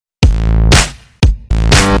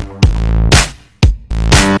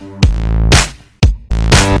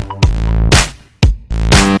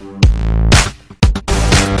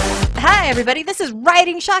everybody. This is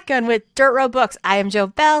Riding Shotgun with Dirt Road Books. I am Joe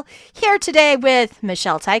Bell, here today with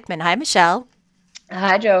Michelle Teichman. Hi, Michelle.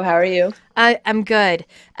 Hi, Joe. How are you? I'm good.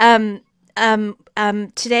 Today,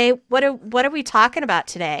 what are we talking about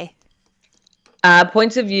today?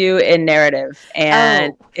 Points of view in narrative,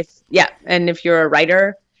 and Oh, if you're a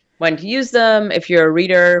writer, when to use them. If you're a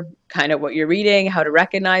reader, kind of what you're reading, how to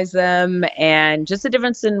recognize them, and just the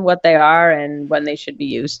difference in what they are and when they should be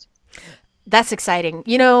used. that's exciting.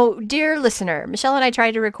 You know, dear listener, Michelle and I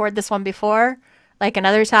tried to record this one before, like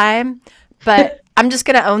another time, but I'm just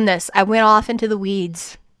gonna own this. I went off into the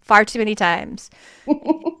weeds far too many times.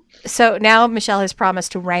 So now Michelle has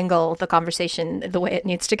promised to wrangle the conversation the way it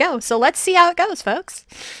needs to go. So let's see how it goes, folks.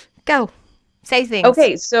 Go. Say things.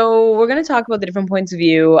 Okay, so we're going to talk about the different points of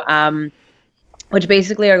view, which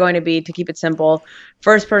basically are going to be, to keep it simple,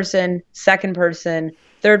 first person, second person,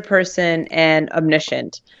 third person, and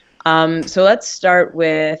omniscient. So let's start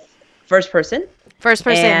with first person. First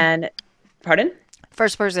person. And pardon?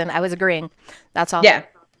 First person. I was agreeing. That's all. Yeah.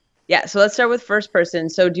 Yeah, so let's start with first person.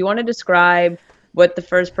 So do you want to describe what the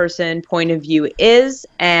first person point of view is?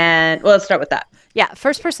 And well, let's start with that. Yeah.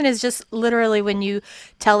 First person is just literally when you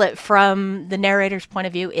tell it from the narrator's point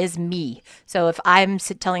of view is me. So if I'm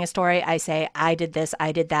telling a story, I say, I did this,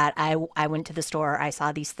 I did that, I went to the store, I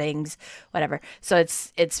saw these things, whatever. So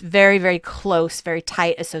it's very, very close, very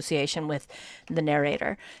tight association with the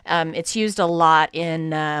narrator. It's used a lot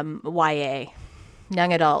in YA,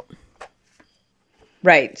 young adult.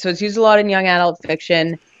 Right. So it's used a lot in young adult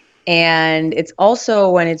fiction. And it's also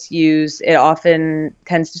when it's used, it often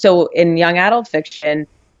tends to, so in young adult fiction,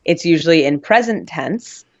 it's usually in present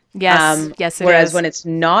tense. Yes, yes, it Whereas is. when it's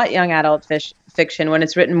not young adult fiction, when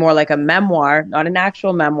it's written more like a memoir, not an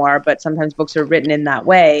actual memoir, but sometimes books are written in that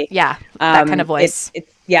way. Yeah, that kind of It's voice.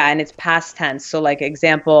 and it's past tense. So like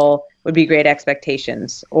example would be Great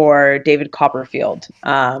Expectations or David Copperfield.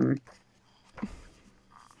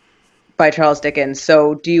 By Charles Dickens.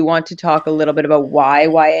 So, do you want to talk a little bit about why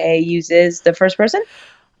YA uses the first person?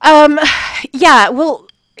 Um, yeah, well,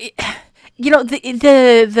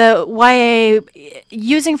 the YA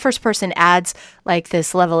using first person adds like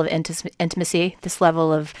this level of intimacy, this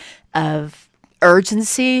level of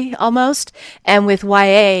urgency almost. And with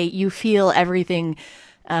YA, you feel everything.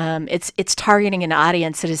 It's targeting an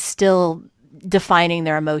audience that is still defining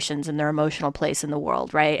their emotions and their emotional place in the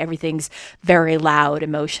world, right? Everything's very loud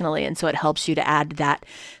emotionally, and so it helps you to add that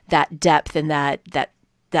depth and that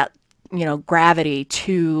gravity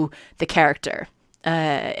to the character.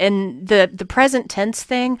 And the present tense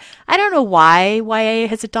thing, I don't know why YA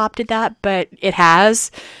has adopted that, but it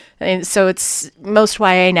has. And so it's most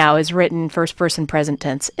YA now is written first person present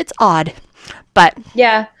tense. It's odd, but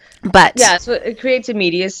Yeah, but yeah. So it creates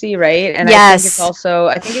immediacy, right? And I think it's yes, also,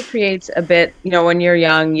 I think it creates a bit, when you're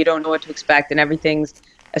young, you don't know what to expect and everything's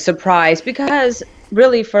a surprise because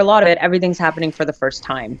really for a lot of it, everything's happening for the first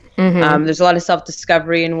time. There's a lot of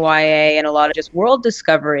self-discovery in YA and a lot of just world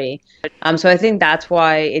discovery. So I think that's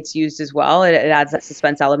why it's used as well. It adds that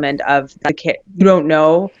suspense element of you don't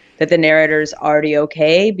know that the narrator's already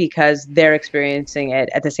okay because they're experiencing it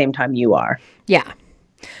at the same time you are. yeah.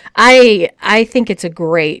 I think it's a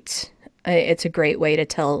great way to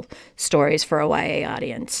tell stories for a YA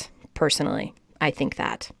audience. Personally, I think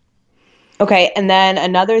that. Okay, and then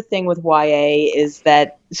another thing with YA is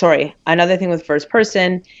that, sorry, another thing with first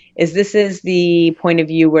person is this is the point of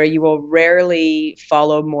view where you will rarely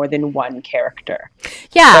follow more than one character.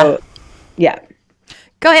 Yeah, So, yeah.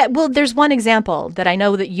 go ahead. Well, there's one example that I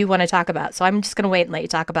know that you want to talk about, so I'm just going to wait and let you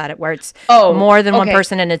talk about it, where it's Oh, more than one okay.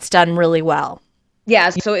 person and it's done really well.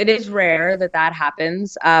 Yeah, so it is rare that that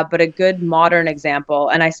happens, but a good modern example,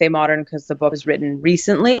 and I say modern because the book was written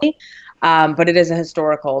recently, but it is a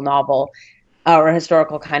historical novel or a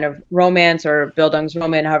historical kind of romance or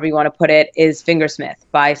Bildungsroman, however you want to put it, is Fingersmith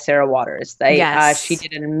by Sarah Waters. She Yes.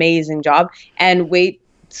 did an amazing job. And wait,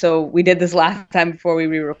 so we did this last time before we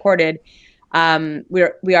re-recorded. We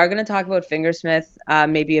are going to talk about Fingersmith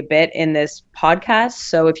maybe a bit in this podcast.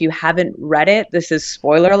 So if you haven't read it, this is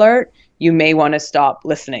spoiler alert. You may want to stop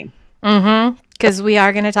listening. Mm-hmm. Because we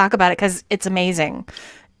are going to talk about it because it's amazing.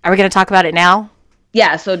 Are we going to talk about it now?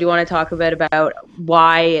 Yeah. So do you want to talk a bit about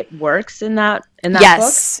why it works in that book?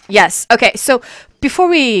 Yes. Yes. Okay. So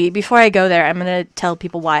before I go there, I'm going to tell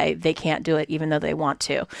people why they can't do it even though they want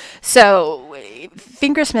to. So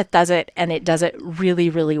Fingersmith does it and it does it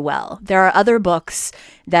really really well. There are other books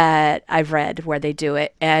that I've read where they do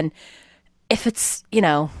it, and if it's,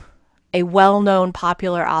 a well-known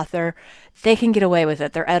popular author, they can get away with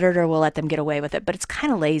it. Their editor will let them get away with it, but it's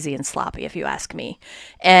kind of lazy and sloppy if you ask me.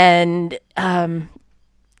 And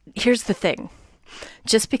here's the thing.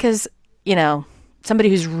 Just because you know, somebody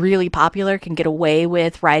who's really popular can get away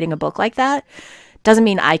with writing a book like that, doesn't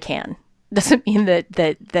mean I can. Doesn't mean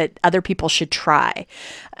that other people should try.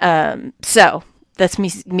 So that's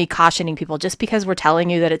me cautioning people. Just because we're telling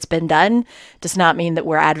you that it's been done does not mean that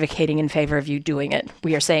we're advocating in favor of you doing it.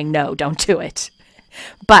 We are saying, no, don't do it.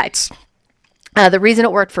 But the reason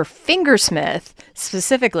it worked for Fingersmith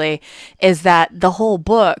specifically is that the whole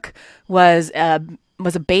book was a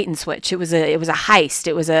bait and switch. It was a heist.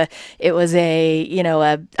 It was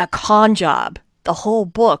a a con job. The whole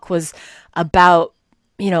book was about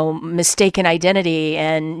mistaken identity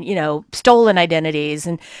and stolen identities.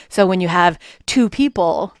 And so when you have two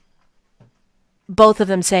people, both of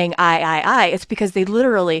them saying I, it's because they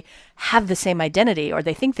literally have the same identity, or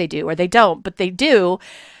they think they do, or they don't, but they do.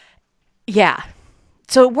 Yeah.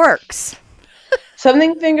 So it works.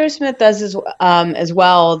 Something Fingersmith does as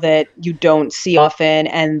well that you don't see often,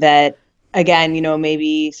 and that, again,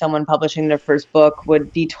 maybe someone publishing their first book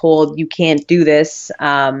would be told you can't do this,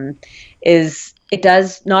 is it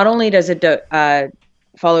does, not only does it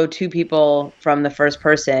follow two people from the first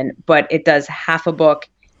person, but it does half a book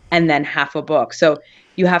and then half a book. So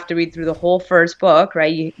you have to read through the whole first book,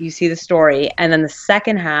 right? You see the story, and then the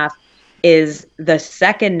second half is the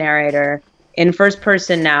second narrator in first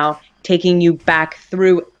person now, taking you back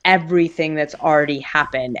through everything that's already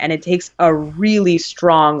happened. And it takes a really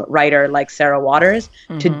strong writer like Sarah Waters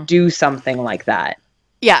to do something like that.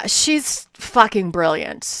 Yeah, she's fucking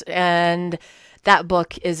brilliant. And that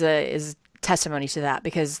book is testimony to that,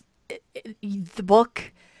 because the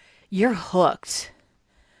book, you're hooked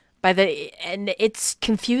and it's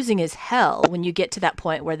confusing as hell when you get to that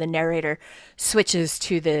point where the narrator switches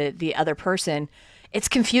to the other person. It's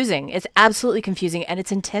confusing. It's absolutely confusing, and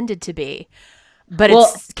it's intended to be, but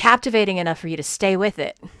it's captivating enough for you to stay with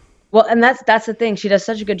it. Well, and that's the thing. She does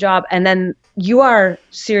such a good job, and then you are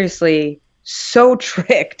seriously so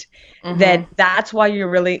tricked that that's why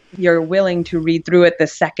you're willing to read through it the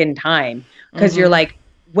second time, because you're like,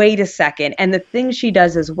 wait a second. And the thing she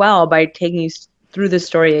does as well by taking you through the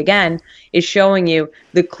story again is showing you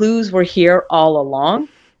the clues were here all along.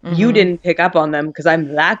 You didn't pick up on them because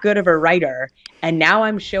I'm that good of a writer. And now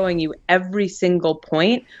I'm showing you every single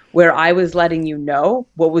point where I was letting you know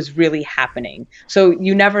what was really happening. So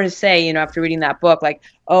you never say, after reading that book, like,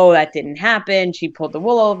 oh, that didn't happen, she pulled the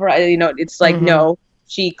wool over. It's like, no,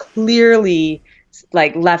 she clearly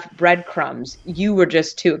left breadcrumbs. You were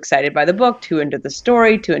just too excited by the book, too into the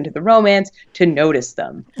story, too into the romance to notice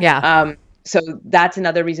them. Yeah. So that's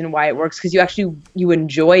another reason why it works, because you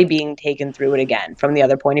enjoy being taken through it again from the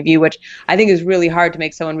other point of view, which I think is really hard to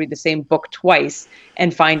make someone read the same book twice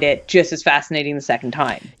and find it just as fascinating the second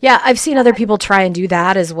time. Yeah, I've seen other people try and do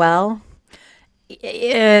that as well.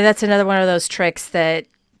 That's another one of those tricks that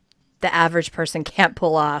the average person can't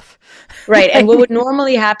pull off. Right. And what would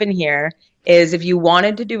normally happen here is, if you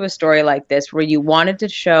wanted to do a story like this, where you wanted to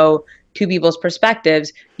show two people's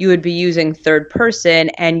perspectives, you would be using third person,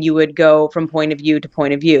 and you would go from point of view to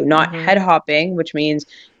point of view, not head hopping, which means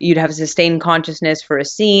you'd have a sustained consciousness for a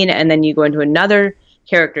scene and then you go into another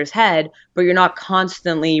character's head, but you're not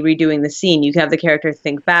constantly redoing the scene. You can have the character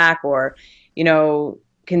think back, or,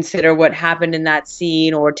 consider what happened in that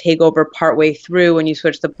scene, or take over partway through when you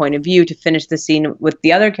switch the point of view to finish the scene with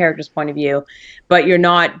the other character's point of view. But you're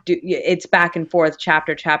not, it's back and forth,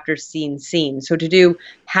 chapter, scene. So to do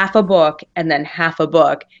half a book and then half a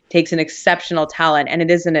book takes an exceptional talent, and it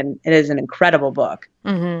is an incredible book.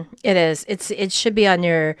 It is. It should be on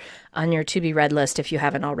your to be read list if you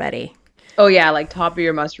haven't already. Oh yeah, like top of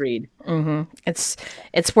your must read.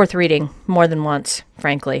 It's worth reading more than once,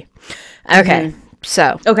 frankly. Okay.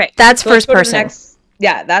 So that's so first person.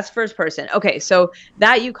 That's first person. Okay, so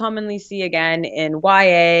that you commonly see again in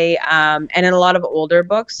YA, and in a lot of older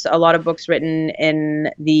books. A lot of books written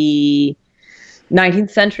in the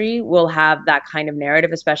 19th century will have that kind of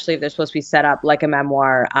narrative, especially if they're supposed to be set up like a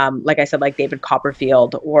memoir, like I said, like David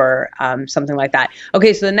Copperfield, or something like that.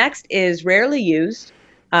 Okay, so the next is rarely used,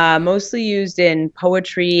 mostly used in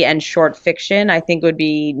poetry and short fiction. I think it would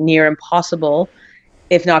be near impossible,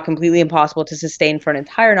 if not completely impossible, to sustain for an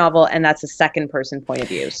entire novel, and that's a second person point of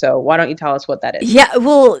view. So why don't you tell us what that is? Yeah,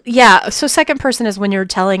 well, yeah. So second person is when you're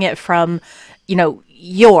telling it from,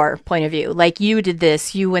 your point of view. Like, you did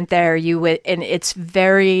this, you went there, and it's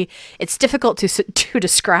difficult to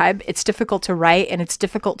describe, it's difficult to write, and it's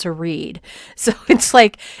difficult to read. So it's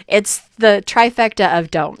the trifecta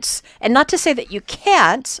of don'ts. And not to say that you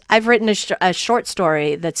can't. I've written a short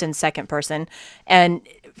story that's in second person, and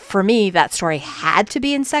for me, that story had to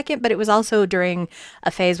be in second, but it was also during a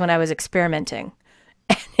phase when I was experimenting.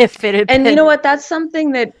 If it had And you been, know what? That's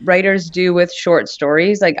something that writers do with short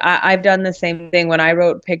stories. Like I've done the same thing when I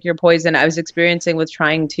wrote Pick Your Poison. I was experiencing with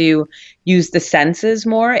trying to use the senses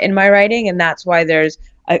more in my writing. And that's why there's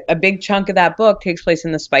a big chunk of that book takes place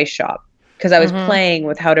in the spice shop because I was Mhm. playing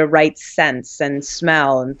with how to write scents and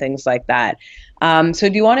smell and things like that. So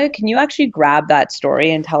can you actually grab that story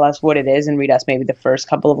and tell us what it is and read us maybe the first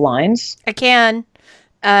couple of lines? I can.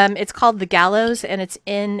 It's called The Gallows, and it's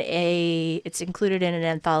included in an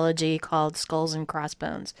anthology called Skulls and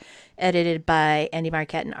Crossbones, edited by Andy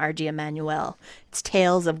Marquette and R.G. Emanuel. It's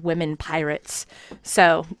tales of women pirates.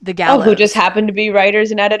 So The Oh, who just Gallows. happen to be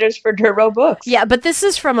writers and editors for Dirt Row Books. Yeah, but this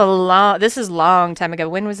is long time ago.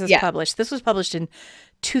 When was this Yeah. published? This was published in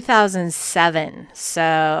 2007.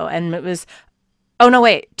 So, and it was, oh no,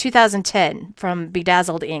 wait, 2010 from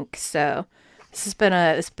Bedazzled Ink. So it's been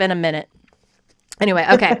a minute. Anyway,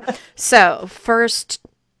 okay. So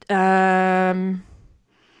um,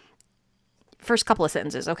 first couple of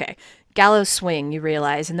sentences. Okay. Gallows swing, you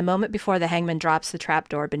realize, in the moment before the hangman drops the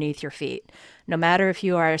trapdoor beneath your feet. No matter if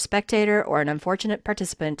you are a spectator or an unfortunate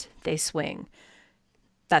participant, they swing.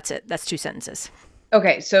 That's it. That's two sentences.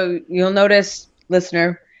 Okay, so you'll notice,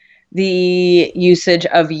 listener, the usage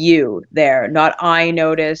of you there. Not I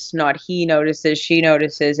notice, not he notices, she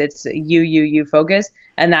notices. It's you focus,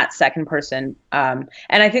 and that second person. And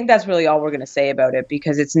I think that's really all we're going to say about it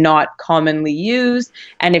because it's not commonly used.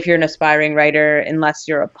 And if you're an aspiring writer, unless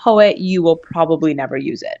you're a poet, you will probably never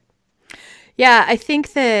use it. Yeah, I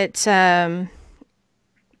think that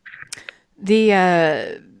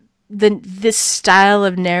the this style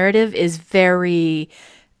of narrative is very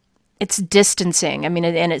it's distancing. I mean,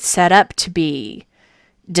 and it's set up to be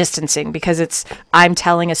distancing because it's I'm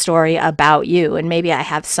telling a story about you, and maybe I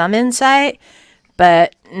have some insight,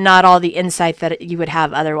 but not all the insight that you would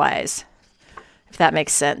have otherwise. If that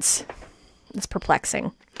makes sense, it's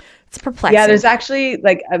perplexing. It's Yeah, perplexing. there's actually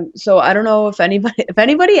like so I don't know if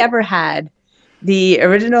anybody ever had the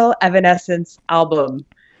original Evanescence album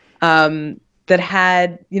that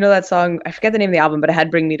had, you know, that song, I forget the name of the album, but it had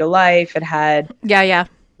Bring Me to Life. It had, Yeah, yeah.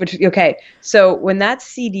 which, okay. So when that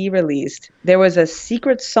CD released, there was a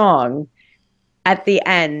secret song at the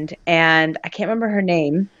end, and I can't remember her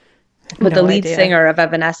name, but the No lead idea. singer of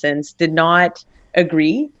Evanescence did not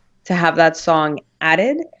agree to have that song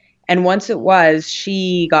added. And once it was,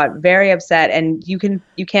 she got very upset, and you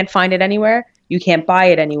can't find it anywhere. You can't buy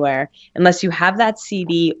it anywhere unless you have that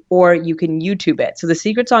CD or you can YouTube it. So the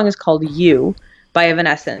secret song is called You by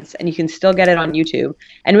Evanescence, and you can still get it on YouTube.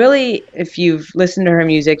 And really, if you've listened to her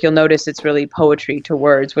music, you'll notice it's really poetry to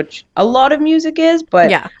words, which a lot of music is, but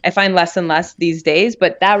Yeah. I find less and less these days.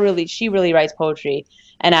 But she really writes poetry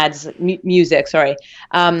and adds music. Sorry.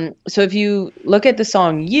 So if you look at the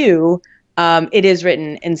song You, it is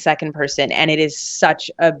written in second person, and it is such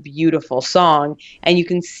a beautiful song. And you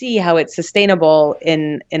can see how it's sustainable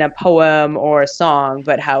in a poem or a song,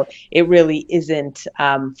 but how it really isn't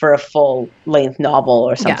for a full length novel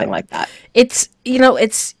or Yeah. something like that. It's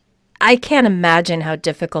I can't imagine how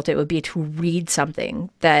difficult it would be to read something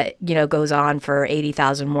that, goes on for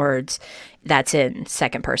 80,000 words that's in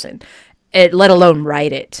second person, let alone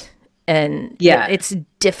write it. And Yeah. it's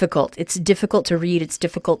difficult. It's difficult to read. It's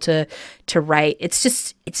difficult to write.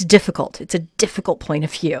 It's difficult. It's a difficult point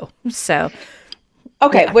of view. So,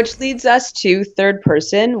 Okay, yeah. which leads us to third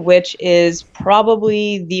person, which is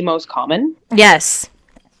probably the most common. Yes.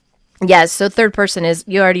 Yes, so third person is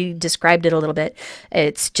you already described it a little bit.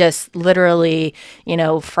 It's just literally,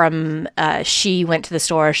 from she went to the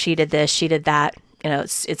store, she did this, she did that.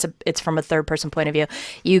 It's from a third person point of view.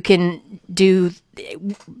 You can do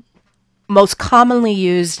most commonly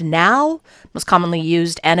used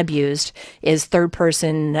and abused is third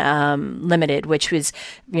person limited, which was,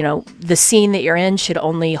 the scene that you're in should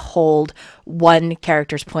only hold one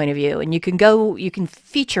character's point of view. And you can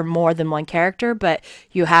feature more than one character, but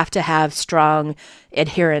you have to have strong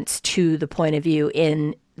adherence to the point of view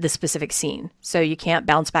in the specific scene. So you can't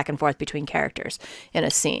bounce back and forth between characters in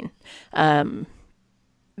a scene.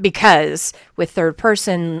 Because with third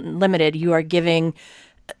person limited, you are giving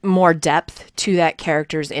more depth to that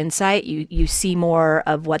character's insight. You see more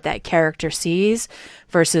of what that character sees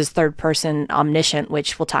versus third person omniscient,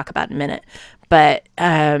 which we'll talk about in a minute. But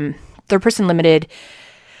third person limited,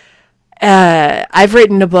 I've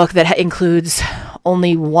written a book that includes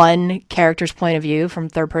only one character's point of view from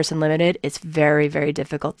third person limited. It's very, very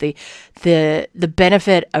difficult. The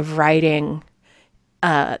benefit of writing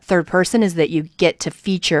third person is that you get to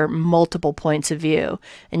feature multiple points of view,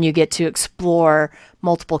 and you get to explore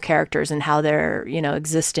multiple characters and how they're,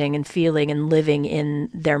 existing and feeling and living in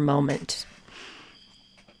their moment.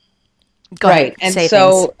 Go ahead, Right. And say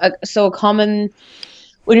things. so a common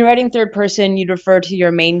when you're writing third person, you'd refer to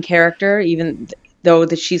your main character, even though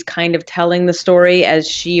that she's kind of telling the story as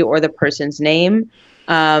she or the person's name.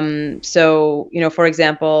 So, for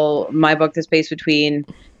example, my book, The Space Between,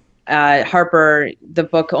 Harper, the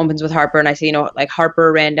book opens with Harper, and I say, like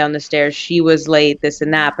Harper ran down the stairs, she was late, this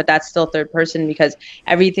and that, but that's still third person because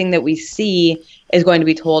everything that we see is going to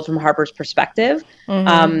be told from Harper's perspective.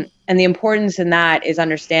 And the importance in that is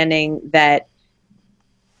understanding that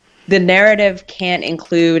the narrative can't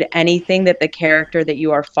include anything that the character that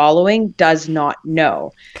you are following does not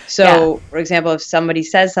know. So, for example, if somebody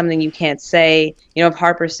says something, you can't say, if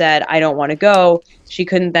Harper said, I don't want to go, she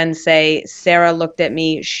couldn't then say, Sarah looked at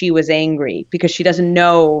me, she was angry, because she doesn't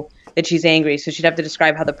know that she's angry. So she'd have to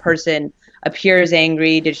describe how the person appears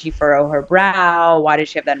angry. Did she furrow her brow? Why did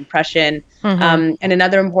she have that impression? And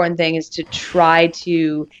another important thing is to try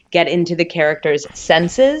to get into the character's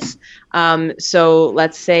senses. So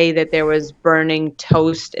let's say that there was burning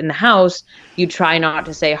toast in the house. You try not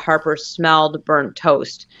to say Harper smelled burnt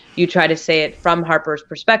toast. You try to say it from Harper's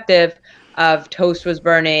perspective of toast was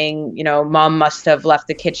burning, mom must have left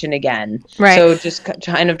the kitchen again. Right. So just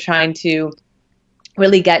kind of trying to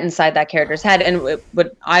really get inside that character's head. And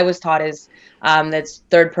what I was taught is that's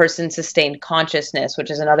third person sustained consciousness, which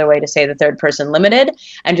is another way to say the third person limited.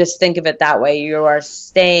 And just think of it that way. You are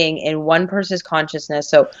staying in one person's consciousness.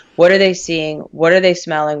 So what are they seeing? What are they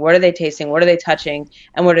smelling? What are they tasting? What are they touching?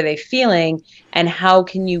 And what are they feeling? And how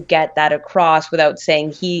can you get that across without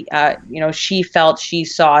saying she felt, she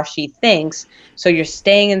saw, she thinks. So you're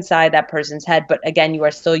staying inside that person's head, but again, you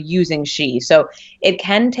are still using she. So it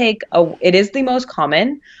can take it is the most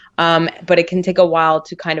common, but it can take a while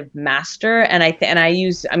to kind of master. And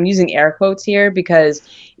I'm using air quotes here because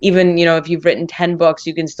even, if you've written 10 books,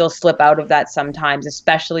 you can still slip out of that sometimes,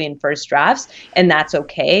 especially in first drafts. And that's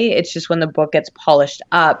okay. It's just when the book gets polished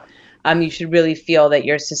up, you should really feel that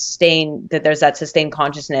that there's that sustained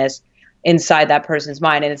consciousness inside that person's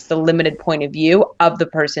mind, and it's the limited point of view of the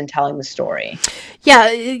person telling the story.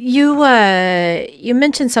 Yeah, you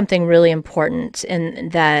mentioned something really important in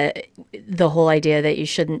that the whole idea that you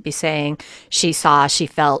shouldn't be saying she saw, she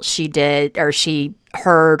felt, she did, or she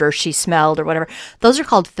heard, or she smelled, or whatever. Those are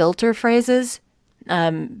called filter phrases.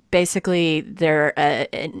 Basically, they're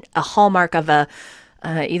a hallmark of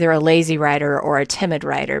either a lazy writer or a timid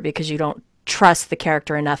writer because you don't trust the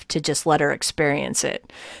character enough to just let her experience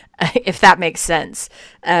it, if that makes sense.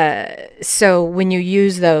 So when you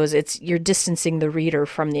use those, you're distancing the reader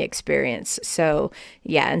from the experience. So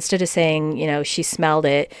yeah, instead of saying, she smelled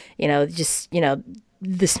it, this,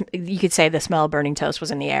 you could say the smell of burning toast was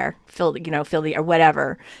in the air, feel the air,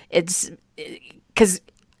 whatever. It's because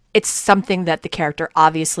it's something that the character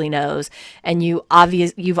obviously knows, and you've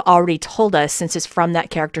already told us, since it's from that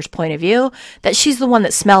character's point of view, that she's the one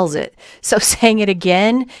that smells it. So saying it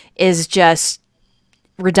again is just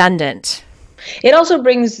redundant. It also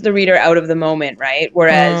brings the reader out of the moment, right?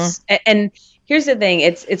 Whereas, and here's the thing,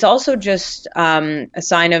 it's also just a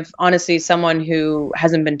sign of, honestly, someone who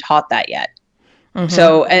hasn't been taught that yet.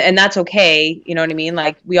 So, and that's okay. You know what I mean?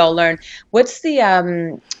 Like, we all learn. What's the, I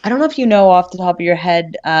don't know if you know off the top of your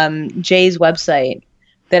head, Jay's website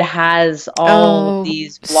that has all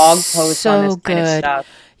these blog posts on this kind of stuff.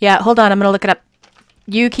 Yeah, hold on. I'm going to look it up.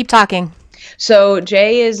 You keep talking. So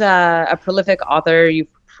Jay is a prolific author.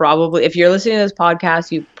 If you're listening to this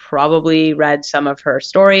podcast, you've probably read some of her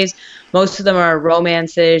stories. Most of them are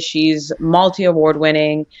romances. She's multi-award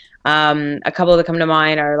winning. A couple that come to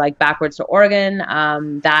mind are like Backwards to Oregon.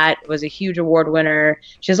 That was a huge award winner.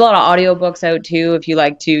 She has a lot of audiobooks out too, if you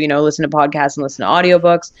like to, listen to podcasts and listen to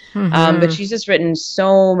audiobooks. But she's just written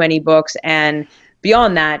so many books. And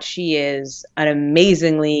beyond that, she is an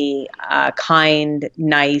amazingly kind,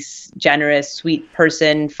 nice, generous, sweet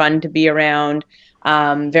person, fun to be around.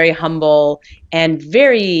 Very humble and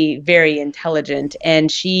very, very intelligent.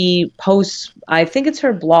 And she posts, I think it's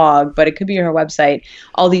her blog, but it could be her website,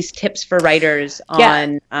 all these tips for writers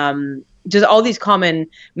on just all these common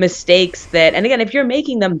mistakes and again, if you're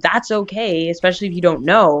making them, that's okay, especially if you don't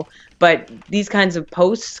know. But these kinds of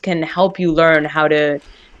posts can help you learn how to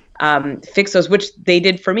fix those, which they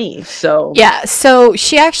did for me. So yeah, so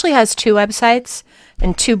she actually has 2 websites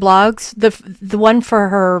and 2 blogs. The one for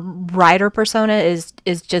her writer persona is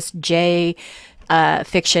just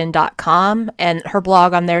jfiction.com, and her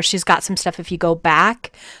blog on there, she's got some stuff if you go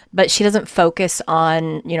back, but she doesn't focus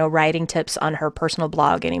on, writing tips on her personal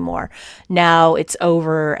blog anymore. Now it's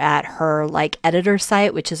over at her editor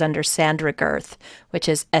site, which is under Sandra Gerth, which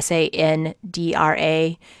is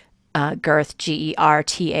SANDRA Gerth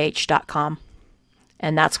GERTH.com.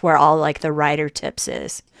 And that's where all the writer tips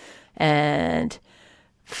is. and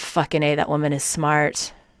fucking A, that woman is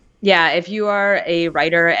smart. Yeah, if you are a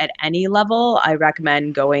writer at any level, I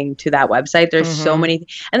recommend going to that website. There's so Mm-hmm. many,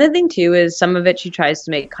 and the thing too is some of it she tries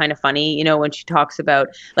to make kind of funny. You know, when she talks about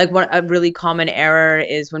like one a really common error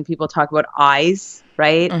is when people talk about eyes,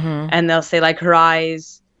 right? Mm-hmm. And they'll say like her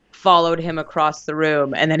eyes followed him across the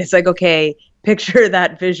room, and then it's like, okay, picture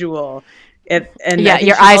that visual. And I Yeah, think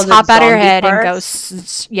your she eyes calls it pop out of your zombie head and go,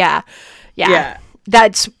 parts. yeah, yeah. Yeah.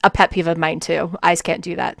 That's a pet peeve of mine too. Eyes can't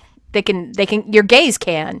do that. Your gaze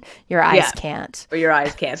can, your eyes Yeah. can't. Or your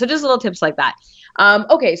eyes can. So just little tips like that.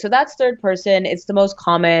 Okay, so that's third person. It's the most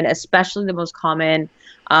common, especially the most common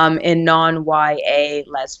in non-YA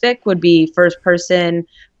lesfic would be third person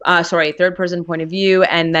point of view,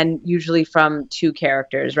 and then usually from two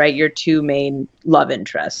characters, right? Your two main love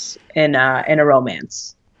interests in a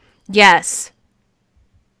romance. Yes.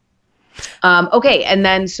 Okay, and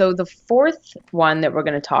then so the fourth one that we're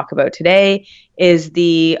going to talk about today is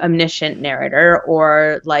the omniscient narrator,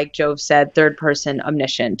 or like Jove said, third person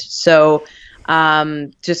omniscient. So,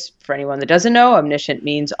 just for anyone that doesn't know, omniscient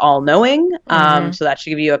means all knowing. Mm-hmm. So that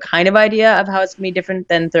should give you a kind of idea of how it's going to be different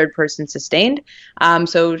than third person sustained. Jove,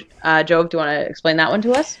 do you want to explain that one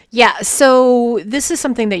to us? Yeah, so this is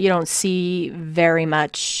something that you don't see very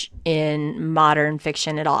much in modern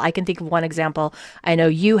fiction at all. I can think of one example. I know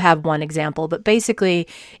you have one example, but basically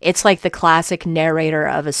it's like the classic narrator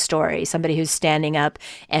of a story, somebody who's standing up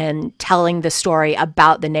and telling the story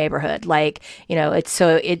about the neighborhood. Like,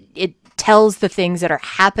 it tells the things that are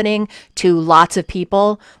happening to lots of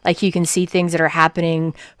people. Like you can see things that are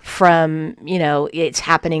happening from, it's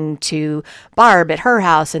happening to Barb at her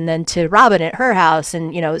house and then to Robin at her house.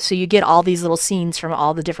 And, so you get all these little scenes from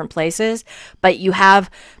all the different places, but you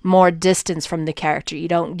have more distance from the character. You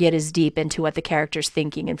don't get as deep into what the character's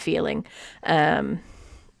thinking and feeling.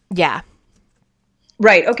 Yeah.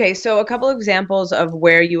 Right. Okay. So a couple examples of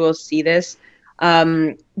where you will see this.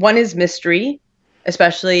 One is mystery,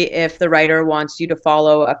 especially if the writer wants you to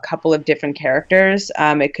follow a couple of different characters.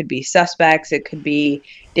 It could be suspects, it could be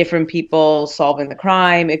different people solving the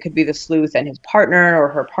crime, it could be the sleuth and his partner or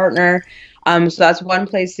her partner. So that's one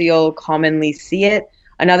place that you'll commonly see it.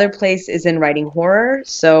 Another place is in writing horror.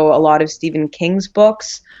 So a lot of Stephen King's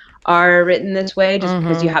books are written this way just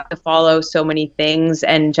because you Mm-hmm. have to follow so many things,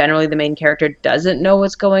 and generally the main character doesn't know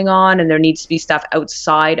what's going on, and there needs to be stuff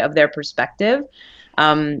outside of their perspective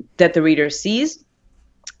that the reader sees.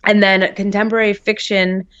 And then contemporary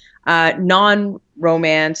fiction,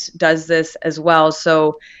 non-romance, does this as well.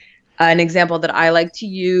 So an example that I like to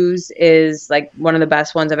use is like one of the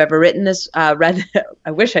best ones I've ever written this read.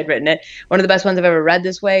 I wish I'd written it. One of the best ones I've ever read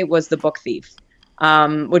this way was The Book Thief,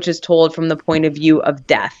 which is told from the point of view of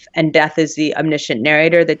Death. And Death is the omniscient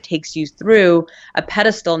narrator that takes you through a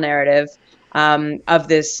pedestal narrative of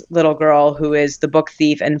this little girl who is the book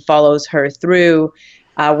thief, and follows her through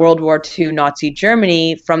World War II Nazi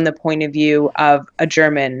Germany from the point of view of a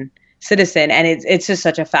German citizen. And it's just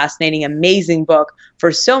such a fascinating, amazing book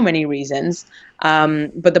for so many reasons.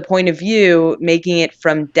 But the point of view, making it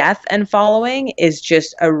from death and following, is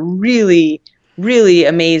just a really, really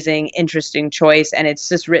amazing, interesting choice. And it's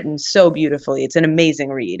just written so beautifully. It's an amazing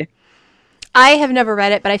read. I have never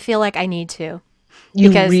read it, but I feel like I need to You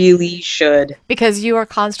because really should. you are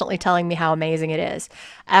constantly telling me how amazing it is.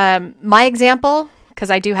 My example, because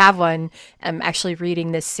I do have one, I'm actually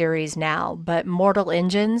reading this series now, but Mortal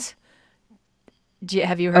Engines.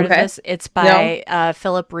 Have you heard of Okay. this? It's No? by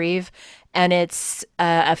Philip Reeve, and it's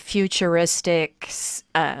a futuristic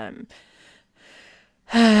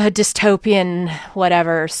dystopian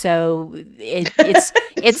whatever. So it's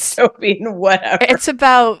Dystopian, whatever. it's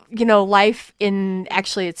about life in,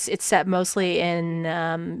 actually it's set mostly in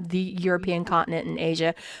the European continent and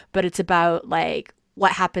Asia, but it's about like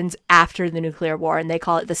what happens after the nuclear war, and they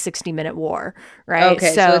call it the 60-minute war, right?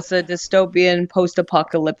 Okay, so So it's a dystopian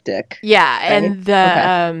post-apocalyptic, yeah, right? and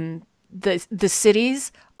the Okay. the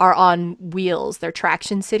cities are on wheels. They're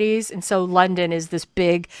traction cities, and so London is this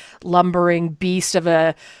big lumbering beast of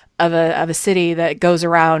a city that goes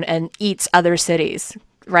around and eats other cities,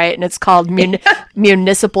 right? And it's called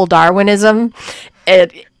municipal Darwinism.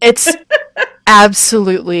 It's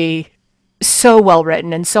absolutely so well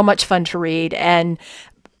written and so much fun to read, and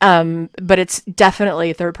but it's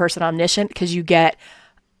definitely third person omniscient because you get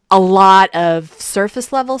a lot of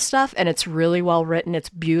surface level stuff, and it's really well written. It's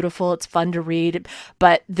beautiful. It's fun to read,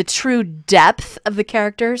 but the true depth of the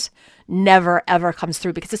characters never ever comes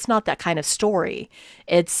through because it's not that kind of story.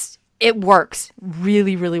 It works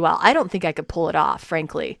really really well. I don't think I could pull it off,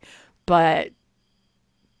 frankly, but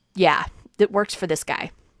yeah, it works for this guy.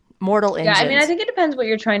 Mortal Yeah, I mean, I Engines. think it depends what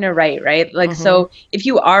you're trying to write, right? Like, Hmm. so if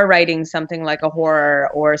you are writing something like a horror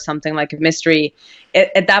or something like a mystery,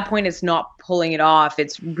 at that point, it's not pulling it off.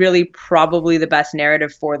 It's really probably the best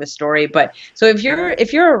narrative for the story. But so if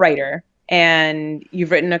you're a writer and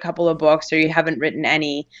you've written a couple of books or you haven't written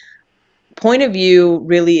any, point of view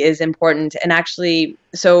really is important. And actually,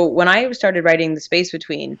 so when I started writing The Space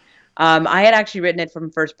Between, I had actually written it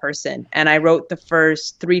from first person, and I wrote the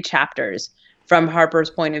first three chapters from Harper's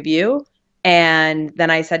point of view. And then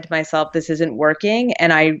I said to myself, this isn't working.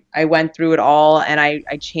 And I went through it all and I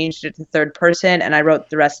changed it to third person and I wrote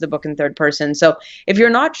the rest of the book in third person. So if you're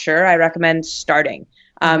not sure, I recommend starting.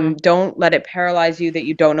 Hmm. Don't let it paralyze you that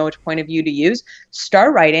you don't know which point of view to use.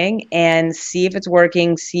 Start writing and see if it's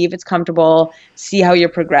working, see if it's comfortable, see how you're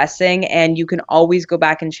progressing, and you can always go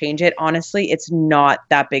back and change it. Honestly, it's not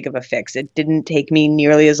that big of a fix. It didn't take me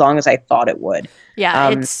nearly as long as I thought it would. Yeah,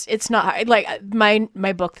 Um, it's not hard. Like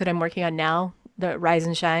my book that I'm working on now, the Rise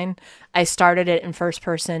and Shine. I started it in first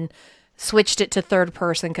person, switched it to third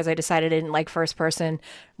person because I decided I didn't like first person.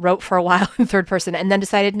 Wrote for a while in third person, and then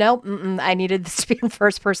decided no, I needed this to be in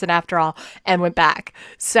first person after all, and went back.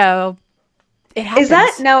 So it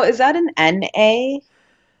happens. is that an NA?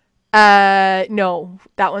 No,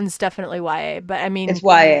 that one's definitely YA. But I mean, It's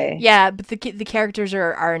YA. yeah, but the characters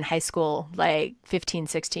are in high school, like 15,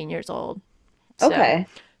 16 years old. So Okay.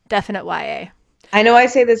 definite YA. I know I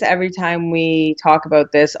say this every time we talk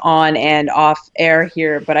about this on and off air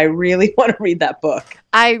here, but I really want to read that book.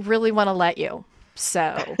 I really want to let you.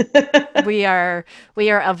 So we are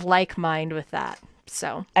of like mind with that.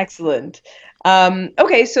 So Excellent.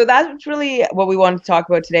 Okay, so that's really what we wanted to talk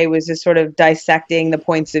about today was just sort of dissecting the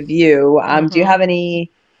points of view. Do you hmm have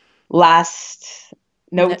any last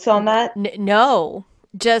notes on that? no,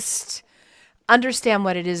 just understand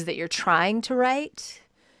what it is that you're trying to write.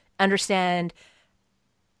 Understand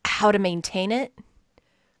how to maintain it.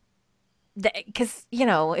 Because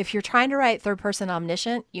if you're trying to write third person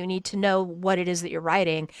omniscient, you need to know what it is that you're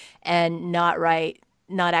writing and not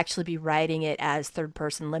actually be writing it as third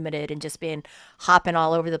person limited and just being hopping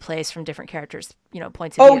all over the place from different characters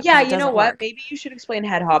points of Oh, view, because yeah, it you know doesn't what? work. Maybe you should explain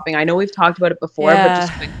head hopping. I know we've talked about it before, but just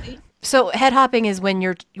Yeah. quickly. So head hopping is when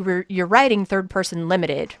you're writing third person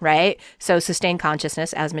limited, right? So sustained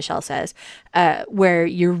consciousness, as Michelle says, where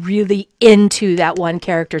you're really into that one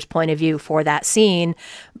character's point of view for that scene,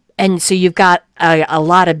 and so you've got a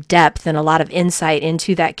lot of depth and a lot of insight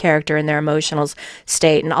into that character and their emotional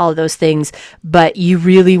state and all of those things, but you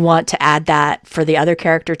really want to add that for the other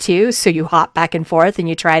character too, so you hop back and forth and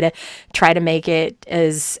you try to make it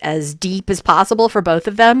as deep as possible for both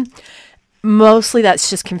of them. Mostly that's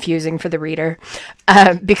just confusing for the reader,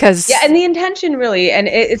 Yeah, because and the intention really, and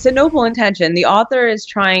it's a noble intention. The author is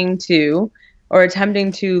trying to, or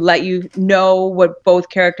attempting to let you know what both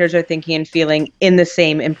characters are thinking and feeling in the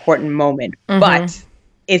same important moment, but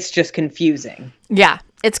it's just confusing. yeah,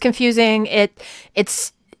 it's confusing.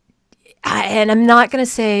 It's and I'm not going to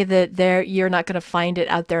say that you're not going to find it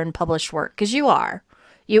out there in published work, because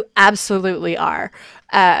you absolutely are,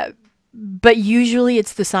 but usually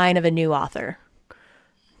it's the sign of a new author.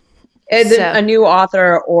 So A new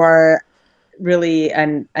author or really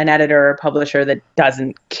an editor or publisher that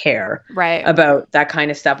doesn't care right. about that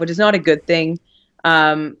kind of stuff, which is not a good thing.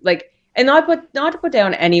 Like, and not to put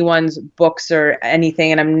down anyone's books or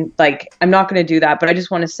anything, and I'm not going to do that, but I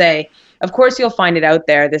just want to say, of course, you'll find it out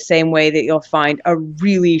there the same way that you'll find a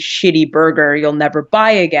really shitty burger you'll never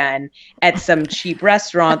buy again at some cheap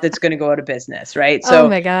restaurant that's going to go out of business, right? Oh So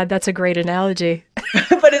my God, that's a great analogy.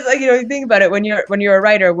 but it's like, you think about it, when you're a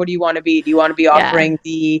writer, what do you want to be? Do you want to be Yeah. offering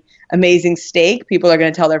the amazing steak people are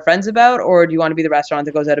going to tell their friends about, or do you want to be the restaurant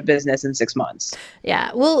that goes out of business in 6 months?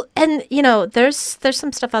 Yeah. Well, and there's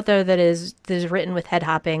some stuff out there that is written with head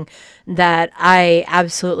hopping that I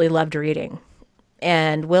absolutely loved reading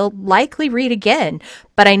and will likely read again,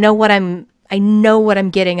 but I know what I'm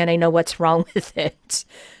getting and I know what's wrong with it.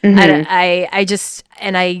 Hmm. I just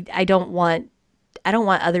and I don't want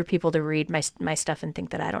other people to read my stuff and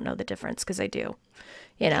think that I don't know the difference, because I do,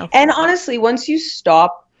 you know. And honestly, once you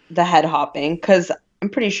stop the head hopping, because I'm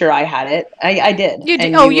pretty sure I had it, I did, You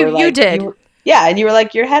did. and Oh, you were you like, did. yeah, and you were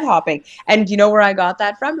like, you're head hopping, and you know where I got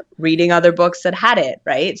that from? Reading other books that had it,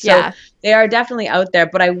 right? So Yeah. they are definitely out there.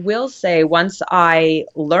 But I will say, once I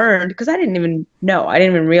learned, because I didn't even know, I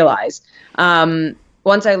didn't even realize.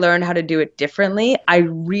 Once I learned how to do it differently, I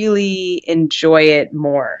really enjoy it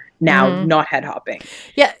more now, not head hopping.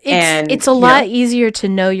 Yeah, And it's a lot easier to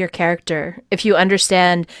know your character if you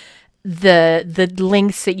understand the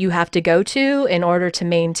lengths that you have to go to in order to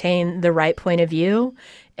maintain the right point of view.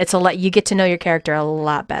 It's a lot, you get to know your character a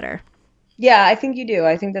lot better. Yeah, I think you do.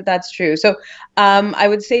 I think that that's true. So, I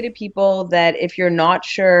would say to people that if you're not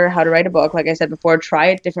sure how to write a book, like I said before, try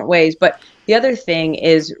it different ways. But the other thing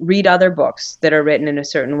is read other books that are written in a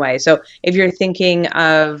certain way. So, if you're thinking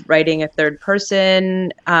of writing a third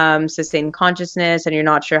person, sustained consciousness, and you're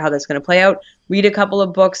not sure how that's going to play out, read a couple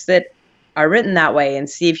of books that are written that way and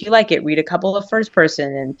see if you like it. Read a couple of first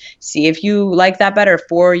person and see if you like that better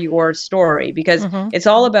for your story, because it's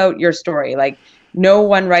all about your story. Like, no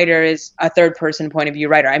one writer is a third person point of view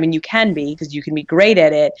writer. I mean, you can be, because you can be great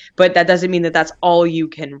at it, but that doesn't mean that that's all you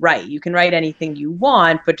can write. You can write anything you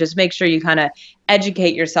want, but just make sure you kind of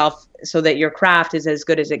educate yourself so that your craft is as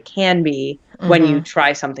good as it can be when you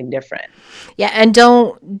try something different. Yeah, and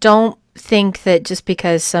don't think that just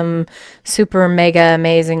because some super mega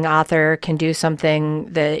amazing author can do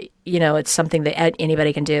something that, it's something that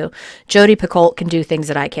anybody can do. Jodi Picoult can do things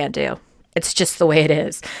that I can't do. It's just the way it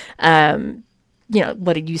is.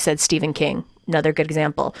 What did you said, Stephen King, another good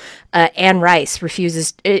example. Anne Rice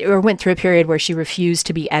went through a period where she refused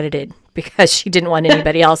to be edited because she didn't want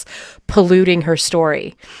anybody else polluting her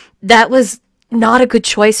story. That was not a good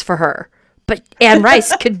choice for her. But Anne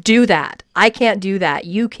Rice could do that. I can't do that.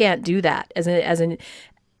 You can't do that.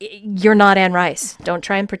 You're not Anne Rice. Don't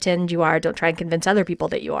try and pretend you are. Don't try and convince other people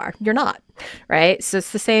that you are. You're not, right? So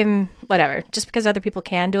it's the same, whatever. Just because other people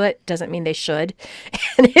can do it doesn't mean they should.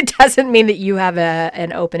 And it doesn't mean that you have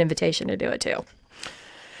an open invitation to do it too.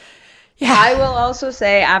 Yeah. I will also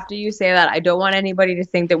say, after you say that, I don't want anybody to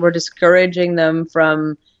think that we're discouraging them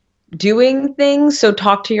from doing things. So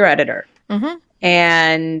talk to your editor.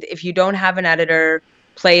 And if you don't have an editor,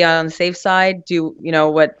 play on the safe side. Do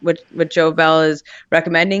what Jo Bell is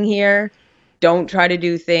recommending here. Don't try to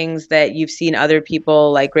do things that you've seen other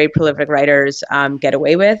people, like great prolific writers, get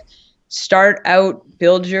away with. Start out,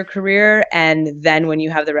 build your career, and then when you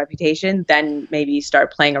have the reputation, then maybe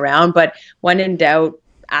start playing around. But when in doubt,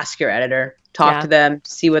 ask your editor, talk to them,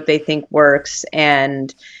 see what they think works,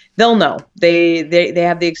 and they'll know. They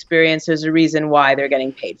have the experience. There's a reason why they're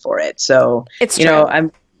getting paid for it. So it's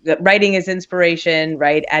true. Writing is inspiration,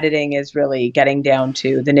 right? Editing is really getting down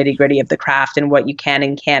to the nitty gritty of the craft and what you can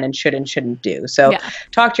and shouldn't do. So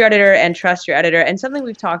talk to your editor and trust your editor. And something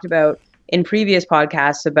we've talked about in previous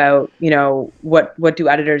podcasts about, what do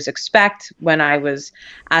editors expect, when I was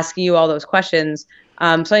asking you all those questions.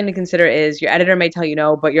 Something to consider is your editor may tell you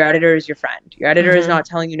no, but your editor is your friend. Your editor is not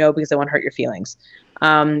telling you no because they want to hurt your feelings.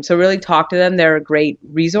 So really talk to them. They're a great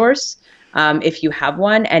resource if you have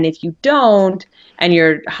one. And if you don't, and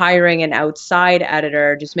you're hiring an outside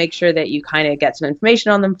editor, just make sure that you kind of get some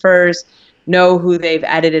information on them first, know who they've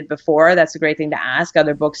edited before. That's a great thing to ask.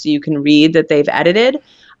 Other books that you can read that they've edited.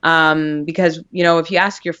 Because, if you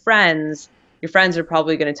ask your friends are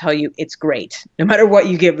probably going to tell you it's great. No matter what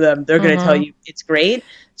you give them, they're going to tell you it's great.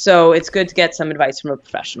 So it's good to get some advice from a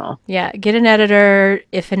professional. Yeah, get an editor.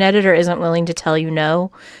 If an editor isn't willing to tell you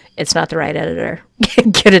no, it's not the right editor.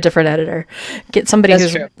 Get a different editor. Get somebody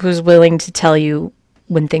who's willing to tell you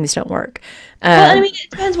when things don't work. Well, it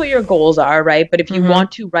depends what your goals are, right? But if you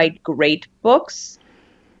want to write great books,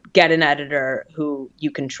 get an editor who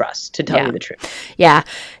you can trust to tell you the truth. Yeah.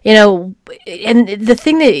 And the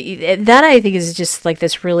thing that I think is just like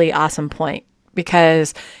this really awesome point,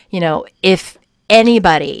 because, if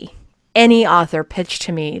any author pitched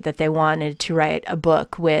to me that they wanted to write a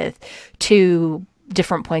book with two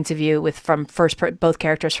different points of view from both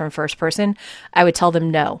characters from first person, I would tell them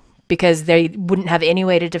no, because they wouldn't have any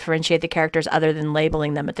way to differentiate the characters other than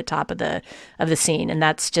labeling them at the top of the scene. And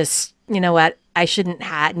that's just, what, I shouldn't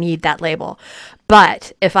need that label.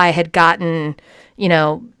 But if I had gotten,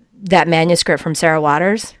 that manuscript from Sarah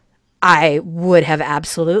Waters, I would have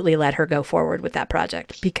absolutely let her go forward with that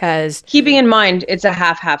project, because keeping in mind it's a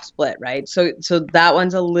half split, right? So that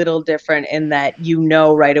one's a little different in that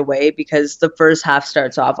right away, because the first half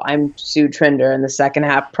starts off, I'm Sue Trinder, and the second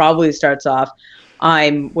half probably starts off,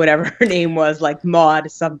 I'm whatever her name was, like Maud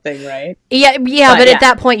something, right? Yeah, but at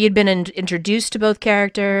that point you'd been introduced to both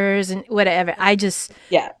characters and whatever. I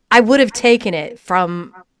would have taken it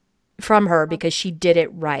from her because she did it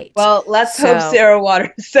right. Well, let's hope Sarah Waters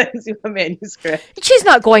sends you a manuscript. She's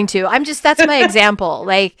not going to. That's my example.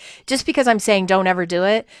 Like, just because I'm saying don't ever do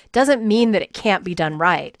it doesn't mean that it can't be done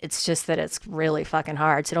right. It's just that it's really fucking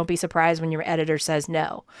hard. So don't be surprised when your editor says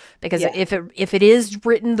no, because if it is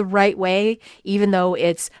written the right way, even though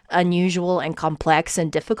it's unusual and complex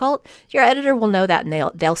and difficult, your editor will know that,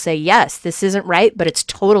 and they'll say, yes, this isn't right, but it's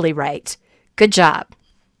totally right. Good job.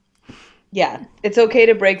 Yeah, it's okay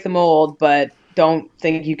to break the mold, but don't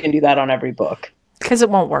think you can do that on every book. Because it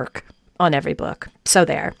won't work on every book. So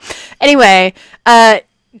there. Anyway,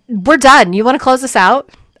 we're done. You want to close this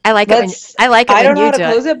out? I like it when I don't know you how to do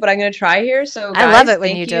close it. it, but I'm going to try here. So, I guys, love it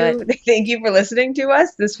when you do it. Thank you for listening to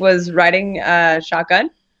us. This was Riding Shotgun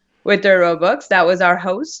with Dirt Road Books. That was our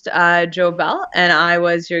host, Joe Bell, and I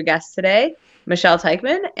was your guest today, Michelle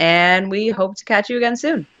Teichman, and we hope to catch you again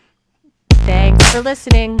soon. Thanks for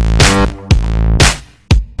listening.